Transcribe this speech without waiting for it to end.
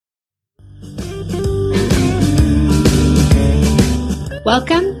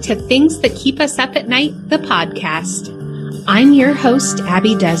Welcome to Things That Keep Us Up at Night, the podcast. I'm your host,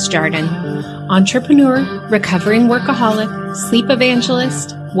 Abby Desjardins, entrepreneur, recovering workaholic, sleep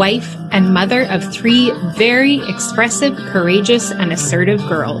evangelist, wife, and mother of 3 very expressive, courageous, and assertive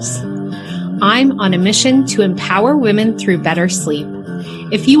girls. I'm on a mission to empower women through better sleep.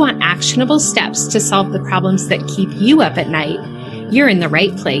 If you want actionable steps to solve the problems that keep you up at night, you're in the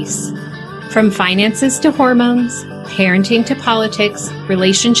right place. From finances to hormones, parenting to politics,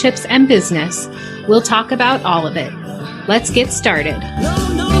 relationships and business, we'll talk about all of it. Let's get started.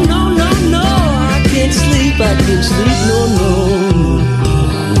 No, I can't sleep,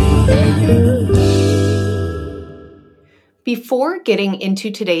 no. Before getting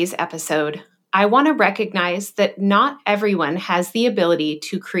into today's episode, I want to recognize that not everyone has the ability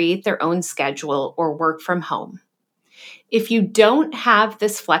to create their own schedule or work from home. If you don't have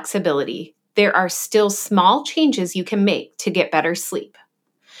this flexibility, there are still small changes you can make to get better sleep.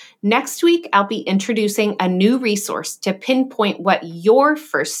 Next week, I'll be introducing a new resource to pinpoint what your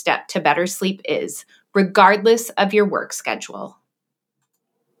first step to better sleep is, regardless of your work schedule.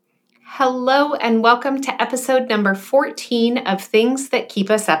 Hello, and welcome to episode number 14 of Things That Keep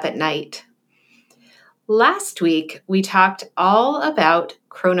Us Up at Night. Last week, we talked all about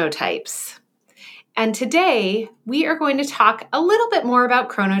chronotypes. And today, we are going to talk a little bit more about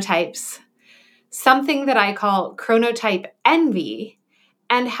chronotypes, something that I call chronotype envy,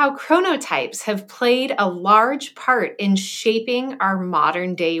 and how chronotypes have played a large part in shaping our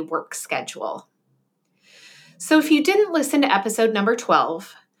modern day work schedule. So if you didn't listen to episode number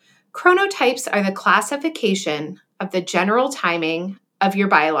 12, chronotypes are the classification of the general timing of your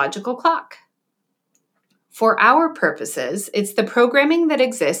biological clock. For our purposes, it's the programming that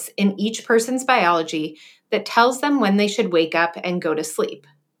exists in each person's biology that tells them when they should wake up and go to sleep.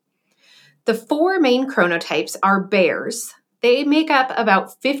 The 4 main chronotypes are bears. They make up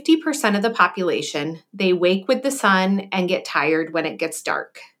about 50% of the population. They wake with the sun and get tired when it gets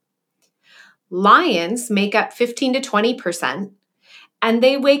dark. Lions make up 15 to 20%, and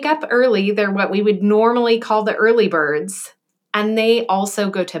they wake up early. They're what we would normally call the early birds, and they also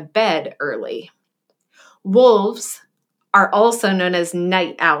go to bed early. Wolves are also known as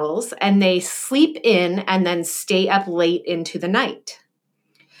night owls, and they sleep in and then stay up late into the night.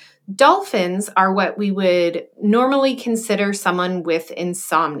 Dolphins are what we would normally consider someone with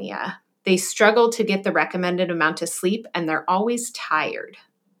insomnia. They struggle to get the recommended amount of sleep, and they're always tired.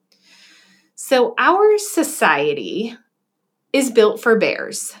 So our society is built for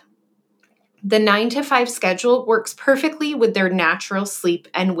bears. The 9 to 5 schedule works perfectly with their natural sleep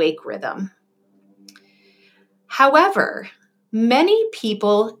and wake rhythm. However, many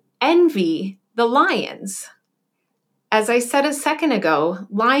people envy the lions. As I said a second ago,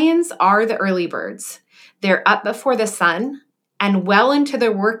 lions are the early birds. They're up before the sun and well into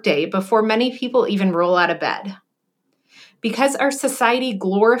their workday before many people even roll out of bed. Because our society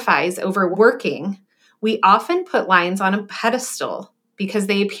glorifies overworking, we often put lions on a pedestal because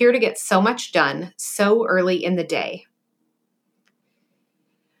they appear to get so much done so early in the day.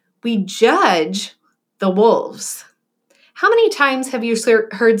 We judge the wolves. How many times have you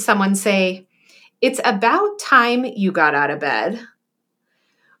heard someone say, "It's about time you got out of bed"?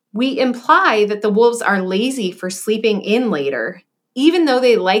 We imply that the wolves are lazy for sleeping in later, even though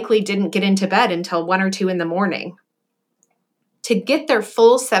they likely didn't get into bed until 1 or 2 in the morning. To get their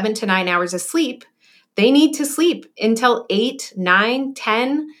full 7 to 9 hours of sleep, they need to sleep until 8, 9,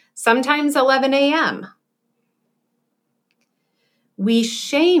 10, sometimes 11 a.m. We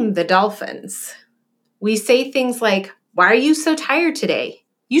shame the dolphins. We say things like, "Why are you so tired today?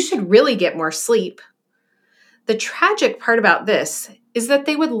 You should really get more sleep." The tragic part about this is that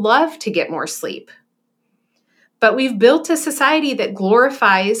they would love to get more sleep. But we've built a society that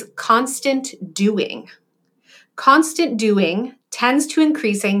glorifies constant doing. Constant doing tends to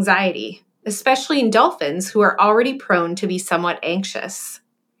increase anxiety, especially in dolphins who are already prone to be somewhat anxious.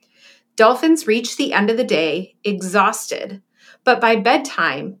 Dolphins reach the end of the day exhausted, but by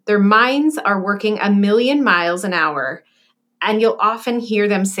bedtime, their minds are working 1,000,000 miles an hour. And you'll often hear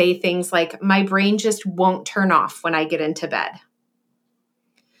them say things like, "My brain just won't turn off when I get into bed."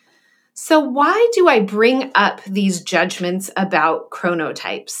 So why do I bring up these judgments about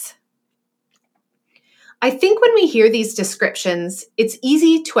chronotypes? I think when we hear these descriptions, it's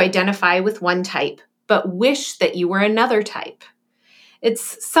easy to identify with one type, but wish that you were another type.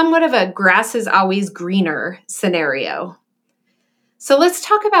 It's somewhat of a grass is always greener scenario. So let's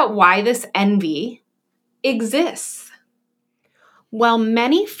talk about why this envy exists. While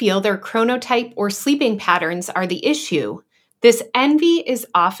many feel their chronotype or sleeping patterns are the issue, this envy is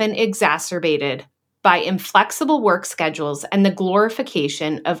often exacerbated by inflexible work schedules and the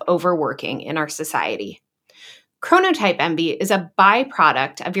glorification of overworking in our society. Chronotype envy is a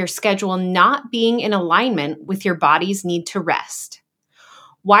byproduct of your schedule not being in alignment with your body's need to rest.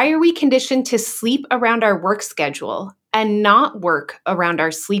 Why are we conditioned to sleep around our work schedule and not work around our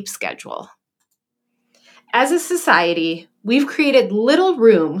sleep schedule? As a society, we've created little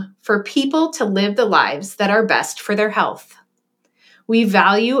room for people to live the lives that are best for their health. We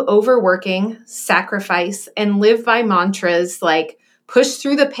value overworking, sacrifice, and live by mantras like push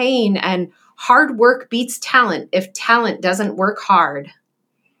through the pain and hard work beats talent if talent doesn't work hard.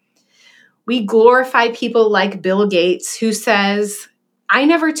 We glorify people like Bill Gates, who says, I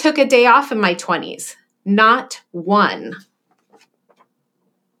never took a day off in my 20s, not one.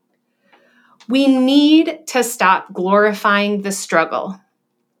 We need to stop glorifying the struggle.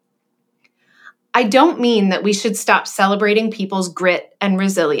 I don't mean that we should stop celebrating people's grit and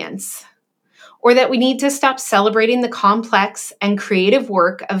resilience, or that we need to stop celebrating the complex and creative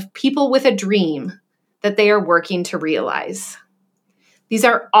work of people with a dream that they are working to realize. These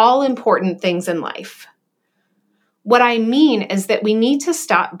are all important things in life. What I mean is that we need to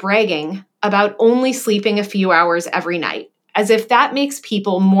stop bragging about only sleeping a few hours every night, as if that makes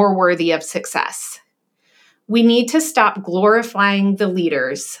people more worthy of success. We need to stop glorifying the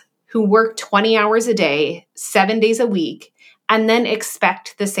leaders who work 20 hours a day, 7 days a week, and then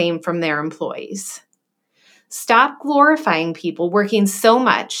expect the same from their employees. Stop glorifying people working so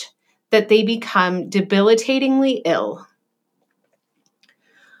much that they become debilitatingly ill.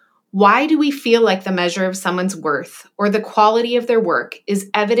 Why do we feel like the measure of someone's worth or the quality of their work is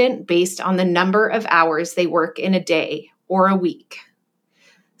evident based on the number of hours they work in a day or a week?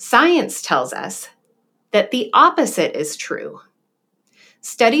 Science tells us that the opposite is true.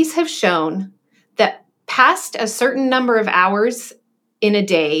 Studies have shown that past a certain number of hours in a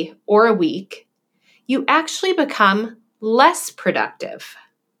day or a week, you actually become less productive.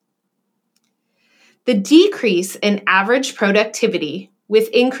 The decrease in average productivity with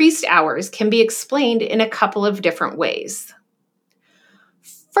increased hours can be explained in a couple of different ways.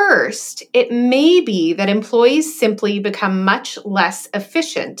 First, it may be that employees simply become much less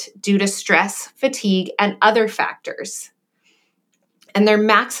efficient due to stress, fatigue, and other factors. And their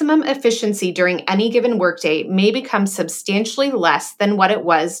maximum efficiency during any given workday may become substantially less than what it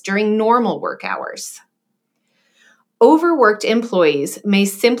was during normal work hours. Overworked employees may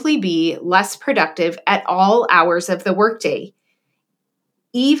simply be less productive at all hours of the workday,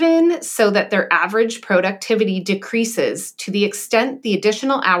 even so that their average productivity decreases to the extent the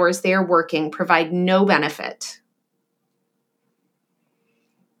additional hours they are working provide no benefit.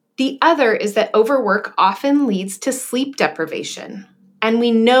 The other is that overwork often leads to sleep deprivation. And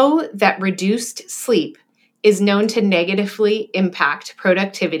we know that reduced sleep is known to negatively impact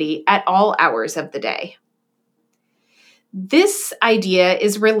productivity at all hours of the day. This idea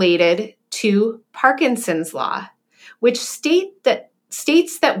is related to Parkinson's law, which states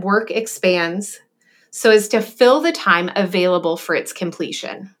that work expands so as to fill the time available for its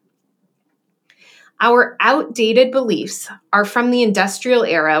completion. Our outdated beliefs are from the industrial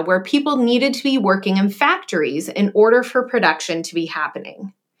era where people needed to be working in factories in order for production to be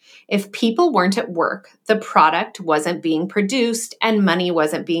happening. If people weren't at work, the product wasn't being produced and money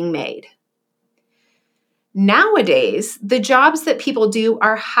wasn't being made. Nowadays, the jobs that people do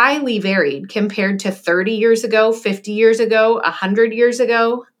are highly varied compared to 30 years ago, 50 years ago, 100 years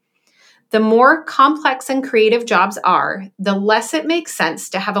ago. The more complex and creative jobs are, the less it makes sense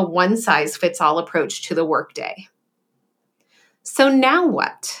to have a one-size-fits-all approach to the workday. So now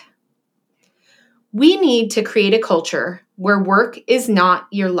what? We need to create a culture where work is not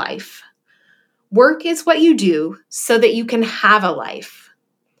your life. Work is what you do so that you can have a life.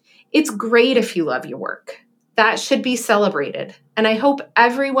 It's great if you love your work. That should be celebrated, and I hope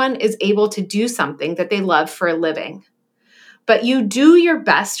everyone is able to do something that they love for a living. But you do your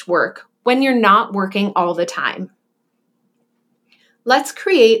best work when you're not working all the time. Let's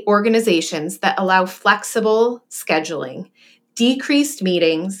create organizations that allow flexible scheduling, decreased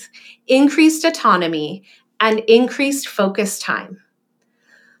meetings, increased autonomy, and increased focus time.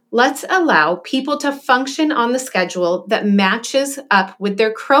 Let's allow people to function on the schedule that matches up with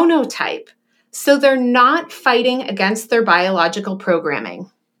their chronotype so they're not fighting against their biological programming.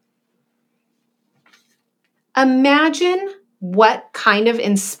 Imagine what kind of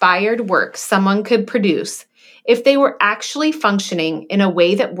inspired work someone could produce if they were actually functioning in a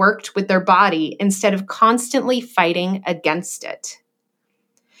way that worked with their body instead of constantly fighting against it.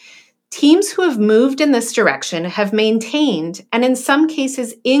 Teams who have moved in this direction have maintained and in some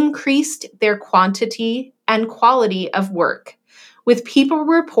cases increased their quantity and quality of work, with people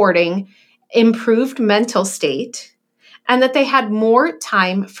reporting improved mental state, and that they had more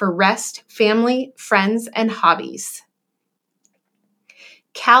time for rest, family, friends, and hobbies.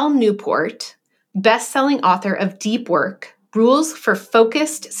 Cal Newport, best-selling author of Deep Work, Rules for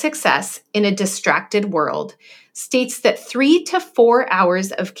Focused Success in a Distracted World, states that 3 to 4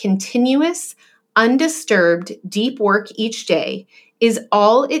 hours of continuous, undisturbed deep work each day is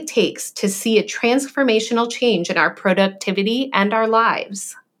all it takes to see a transformational change in our productivity and our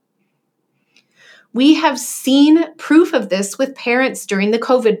lives. We have seen proof of this with parents during the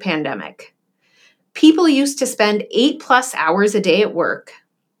COVID pandemic. People used to spend 8+ hours a day at work.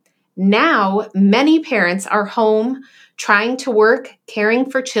 Now, many parents are home trying to work, caring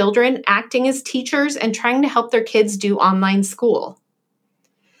for children, acting as teachers, and trying to help their kids do online school.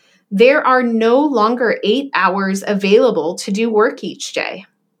 There are no longer 8 hours available to do work each day.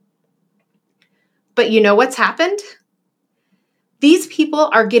 But you know what's happened? These people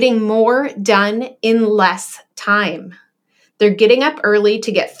are getting more done in less time. They're getting up early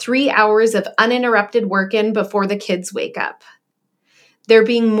to get 3 hours of uninterrupted work in before the kids wake up. They're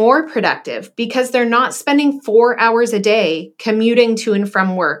being more productive because they're not spending 4 hours a day commuting to and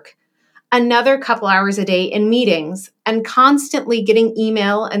from work, another couple hours a day in meetings, and constantly getting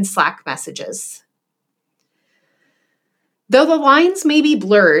email and Slack messages. Though the lines may be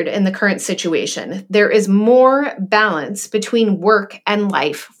blurred in the current situation, there is more balance between work and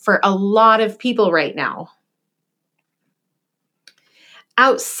life for a lot of people right now.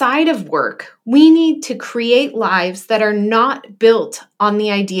 Outside of work, we need to create lives that are not built on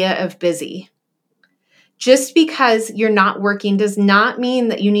the idea of busy. Just because you're not working does not mean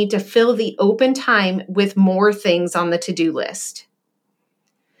that you need to fill the open time with more things on the to-do list.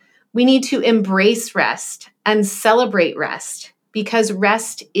 We need to embrace rest and celebrate rest because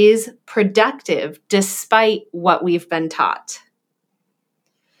rest is productive despite what we've been taught.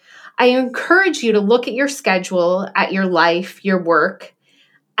 I encourage you to look at your schedule, at your life, your work,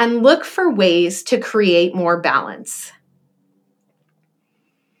 and look for ways to create more balance.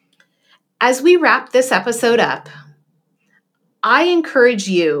 As we wrap this episode up, I encourage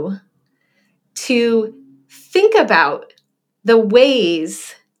you to think about the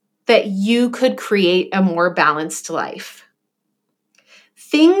ways that you could create a more balanced life.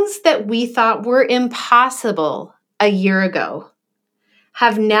 Things that we thought were impossible a year ago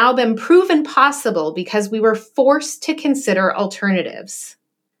have now been proven possible because we were forced to consider alternatives.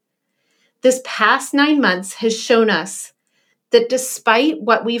 This past 9 months has shown us that despite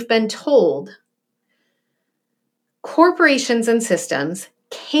what we've been told, corporations and systems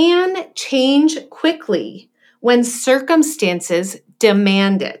can change quickly when circumstances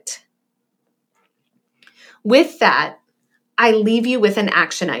demand it. With that, I leave you with an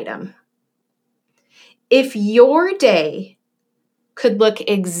action item. If your day could look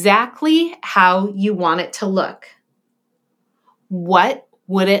exactly how you want it to look, what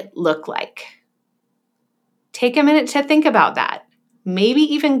would it look like? Take a minute to think about that. Maybe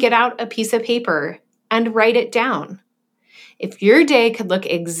even get out a piece of paper and write it down. If your day could look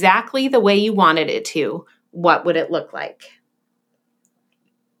exactly the way you wanted it to, what would it look like?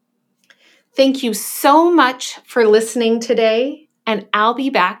 Thank you so much for listening today, and I'll be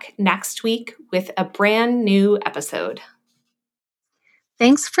back next week with a brand new episode.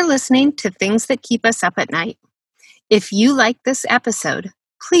 Thanks for listening to Things That Keep Us Up at Night. If you like this episode,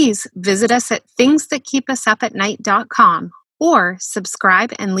 please visit us at thingsthatkeepusupatnight.com or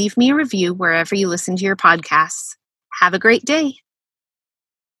subscribe and leave me a review wherever you listen to your podcasts. Have a great day.